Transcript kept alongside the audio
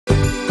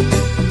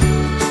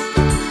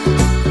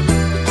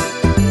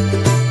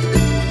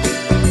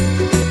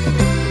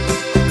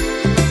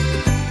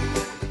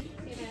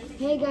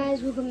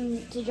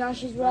to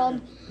Josh's World.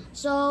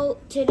 So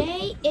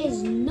today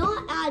is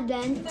not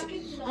Advent.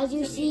 As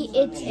you see,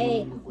 it's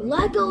a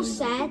Lego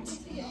set.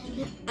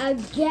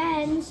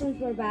 Again, since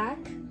we're back.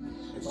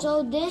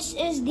 So this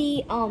is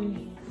the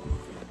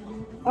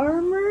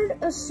Armored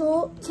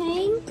Assault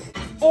Tank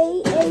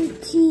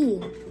AAT.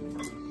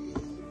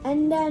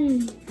 And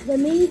then the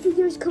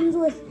minifigures comes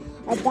with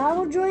a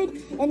Battle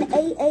Droid, an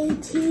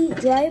AAT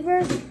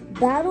driver,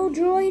 Battle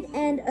Droid,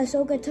 and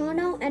Ahsoka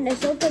Tano, and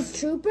Ahsoka's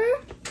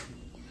Trooper.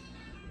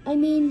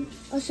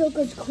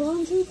 Ahsoka's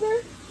Clone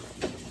Trooper.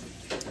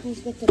 Let's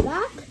get the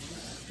back,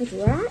 which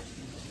we're at.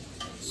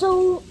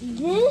 So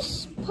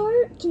this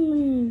part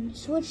can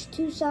switch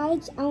two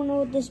sides. I don't know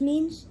what this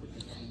means.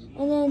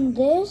 And then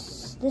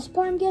this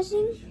part I'm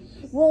guessing.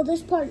 Well,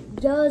 this part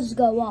does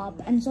go up,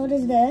 and so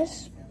does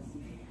this.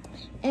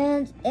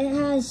 And it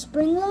has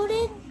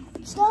spring-loaded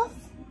stuff,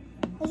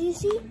 as you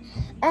see.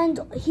 And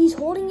he's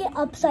holding it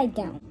upside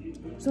down.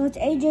 So it's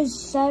ages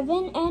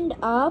 7 and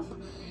up.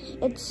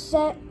 It's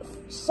set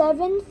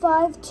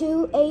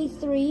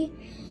 752A3.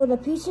 For the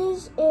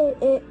pieces,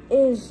 it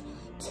is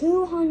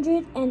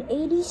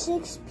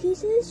 286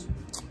 pieces.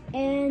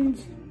 And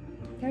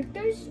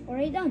characters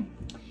already done.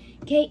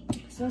 Okay,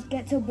 so let's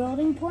get to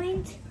building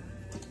point.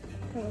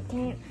 I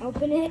can't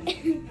open it.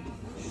 And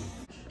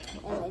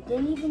I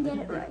didn't even get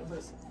it right.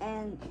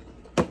 And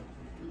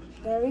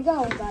there we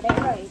go, got it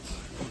right.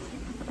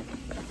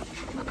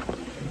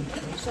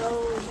 So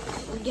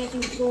I'm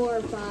guessing 4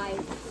 or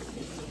 5.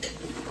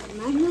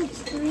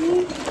 Magnets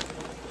 3.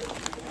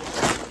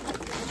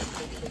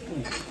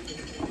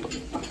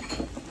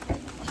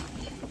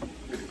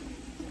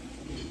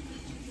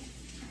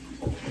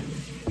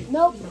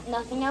 Nope,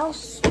 nothing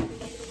else.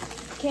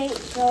 Okay,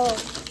 so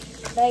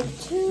bag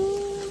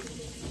 2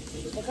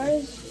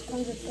 stickers,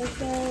 comes with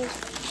stickers,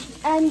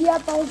 and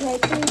yep, I was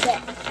right, 3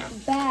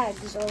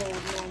 bags. Oh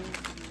man.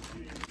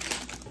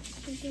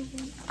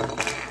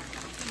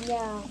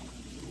 Yeah,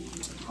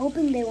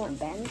 hoping they weren't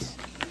bent.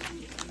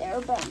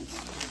 They're bent.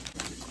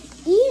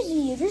 Easy,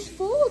 you just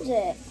fold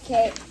it.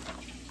 Okay.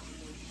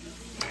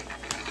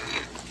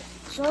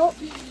 So,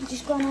 I'm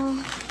just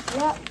gonna,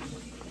 yep.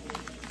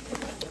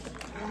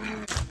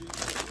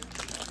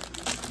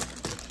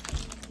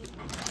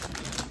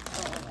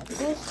 Like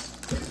this.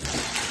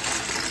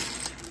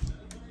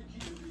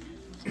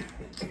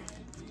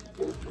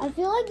 I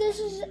feel like this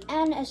is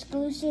an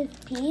exclusive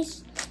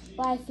piece,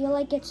 but I feel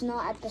like it's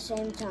not at the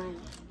same time.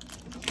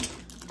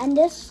 And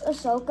this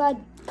Ahsoka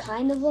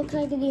kind of looks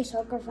like the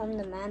Ahsoka from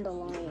The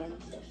Mandalorian.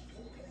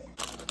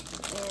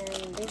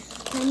 And this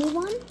tiny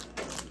one.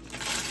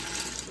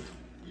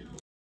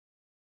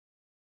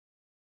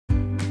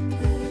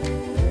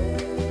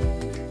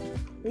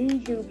 We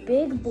do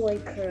big boy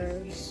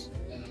curves.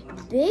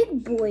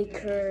 Big boy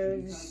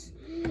curves.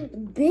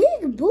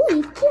 Big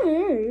boy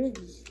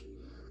curves.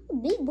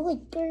 Big boy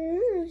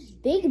curves.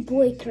 Big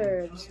boy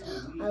curves.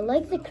 I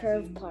like the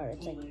curve part.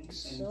 It's like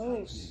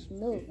so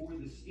smooth.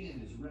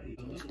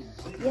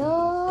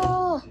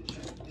 Yo!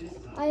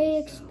 I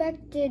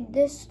expected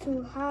this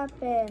to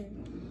happen.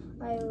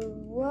 I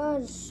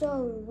was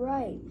so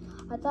right.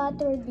 I thought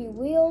there would be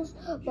wheels,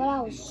 but I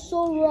was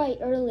so right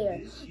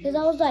earlier. Because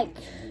I was like,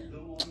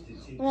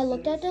 when I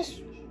looked at this,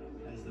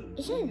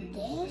 is it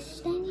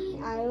this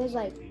thingy? I was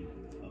like,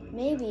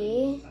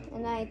 maybe.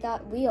 And then I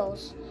thought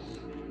wheels.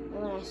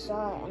 And when I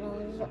saw it,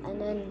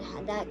 and then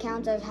that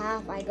counts as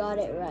half, I got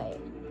it right.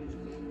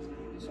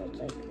 So it's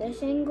like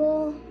this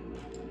angle,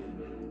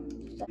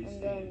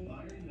 and then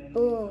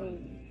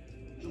boom,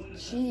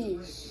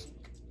 cheese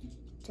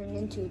turned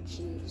into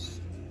cheese.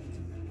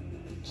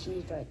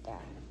 Cheese right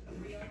there.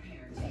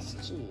 That's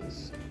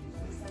cheese.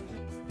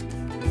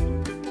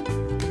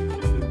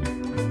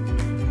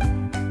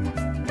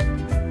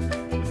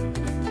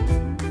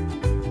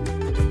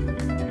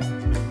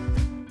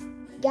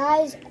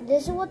 Guys,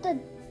 this is what the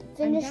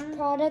finished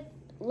product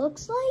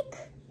looks like.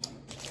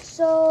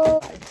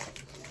 So,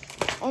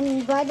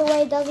 and by the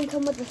way, it doesn't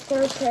come with the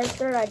third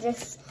character. I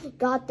just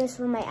got this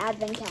for my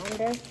advent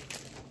calendar,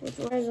 which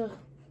was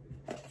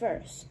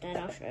first, and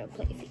I'll show you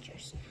play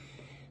features.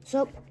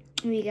 So,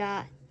 we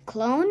got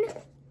clone,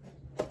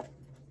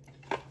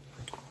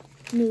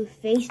 new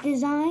face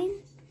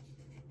design.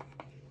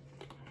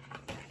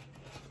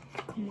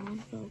 Come on,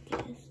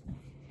 focus.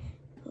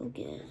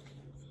 Focus.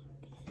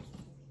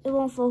 It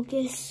won't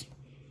focus.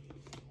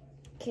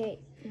 Okay,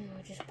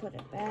 I'll just put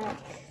it back.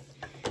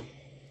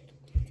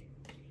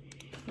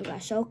 We got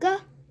Ahsoka.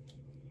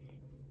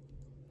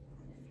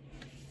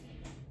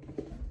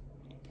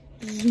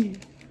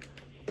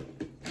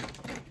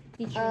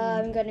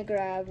 I'm gonna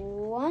grab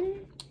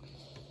one.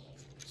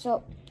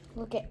 So,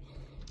 look at.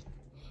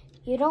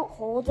 You don't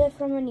hold it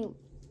from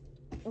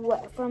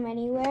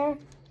anywhere.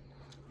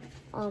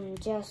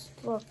 Just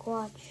look,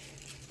 watch.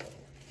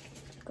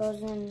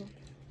 Goes in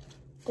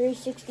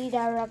 360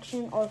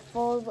 direction or a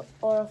full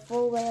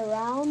way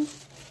around,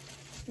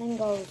 then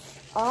goes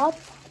up,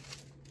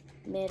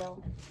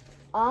 middle,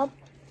 up,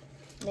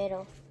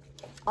 middle,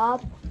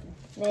 up,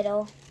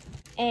 middle,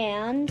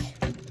 and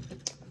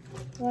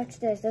watch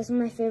this. This is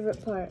my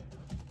favorite part.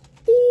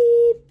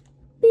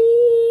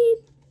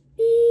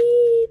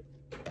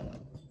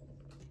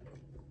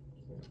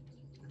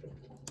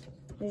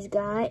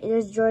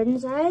 There's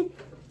Jordan's side.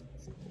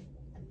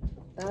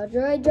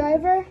 Bowdroid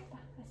driver.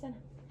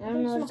 I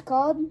don't know what it's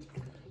called.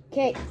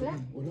 Okay.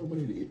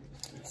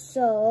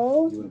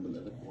 So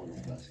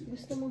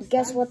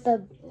guess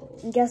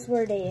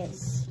where it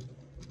is?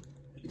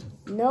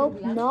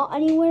 Nope, not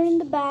anywhere in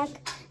the back.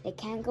 They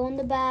can't go in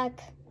the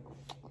back.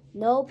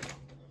 Nope.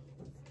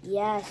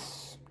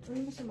 Yes.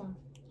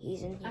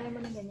 He's in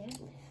here.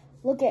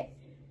 Look it.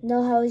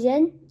 Know how he's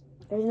in?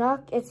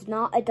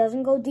 It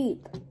doesn't go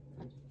deep.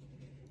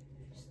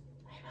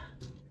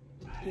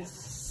 He's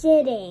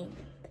sitting.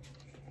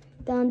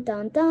 Dun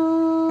dun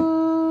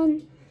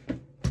dun.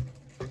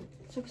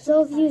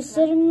 So if you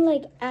sit them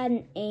like at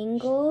an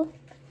angle,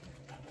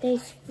 they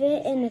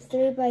fit in a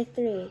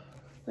 3x3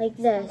 like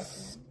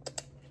this.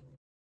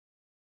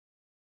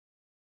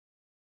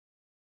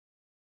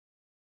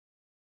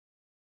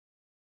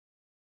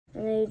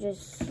 And then you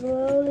just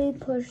slowly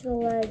push the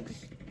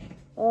legs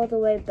all the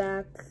way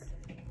back.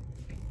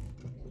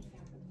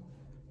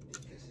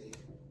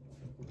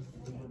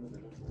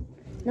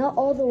 Not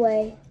all the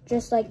way,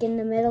 just like in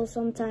the middle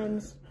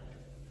sometimes.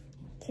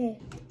 Okay.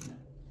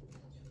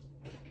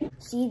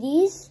 See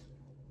these?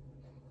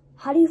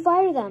 How do you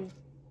fire them?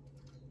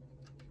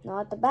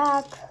 Not at the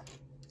back.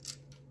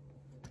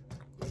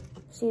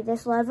 See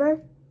this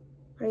lever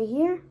right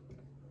here?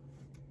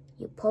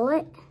 You pull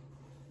it.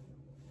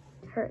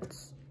 It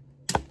hurts.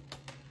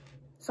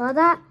 Saw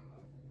that?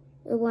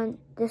 It went,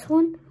 this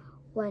one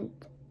went,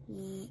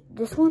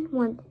 this one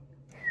went.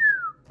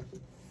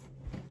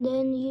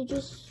 Then you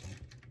just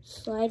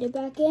slide it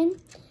back in.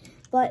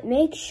 But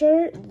make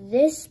sure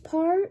this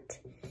part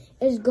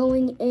is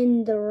going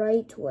in the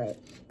right way.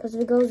 Because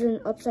if it goes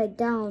in upside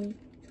down,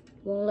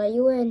 won't let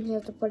you in. You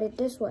have to put it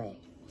this way.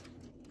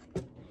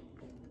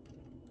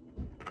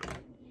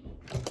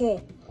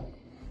 Okay.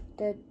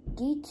 The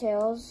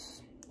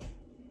details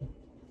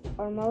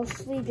are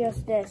mostly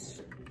just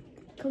this.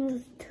 Comes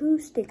with 2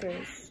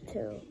 stickers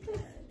too.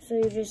 So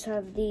you just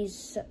have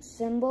these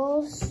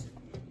symbols.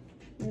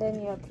 And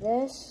then you have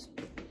this.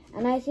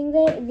 And I think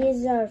that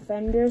these are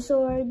fender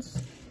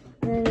swords.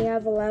 And then you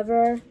have a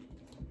lever.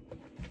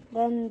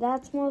 Then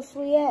that's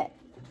mostly it.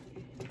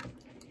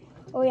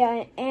 Oh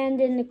yeah, and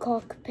in the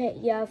cockpit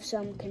you have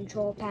some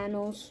control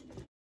panels.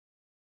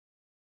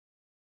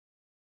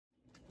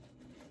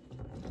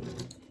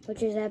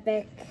 Which is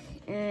epic.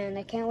 And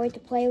I can't wait to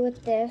play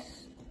with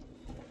this.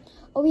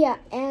 Oh yeah,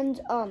 and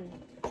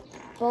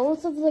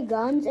both of the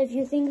guns, if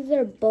you think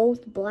they're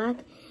both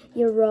black,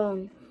 you're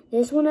wrong.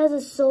 This one has a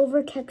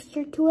silver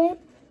texture to it.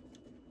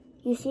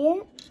 You see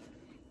it?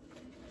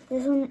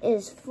 This one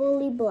is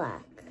fully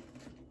black.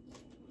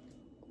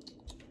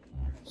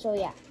 So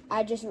yeah,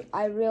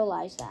 I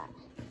realized that.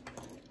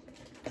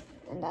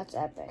 And that's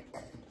epic,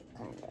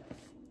 kind of.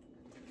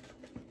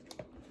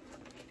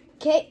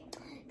 Okay,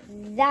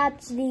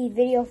 that's the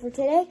video for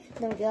today.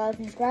 Don't forget to like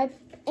and subscribe.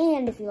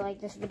 And if you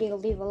like this video,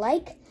 leave a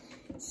like.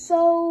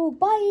 So,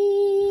 bye!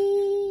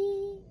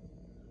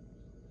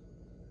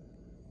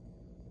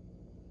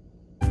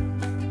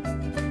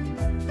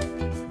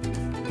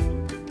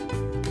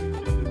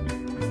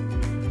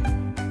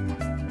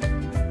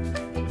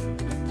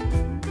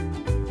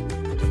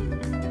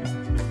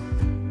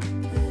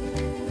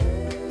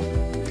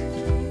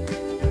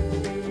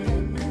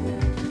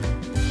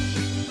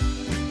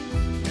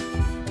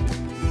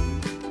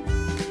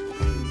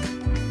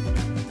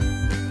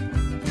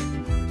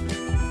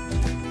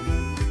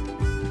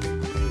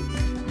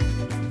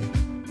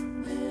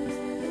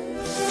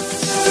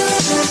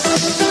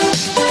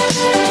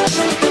 We'll be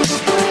right back.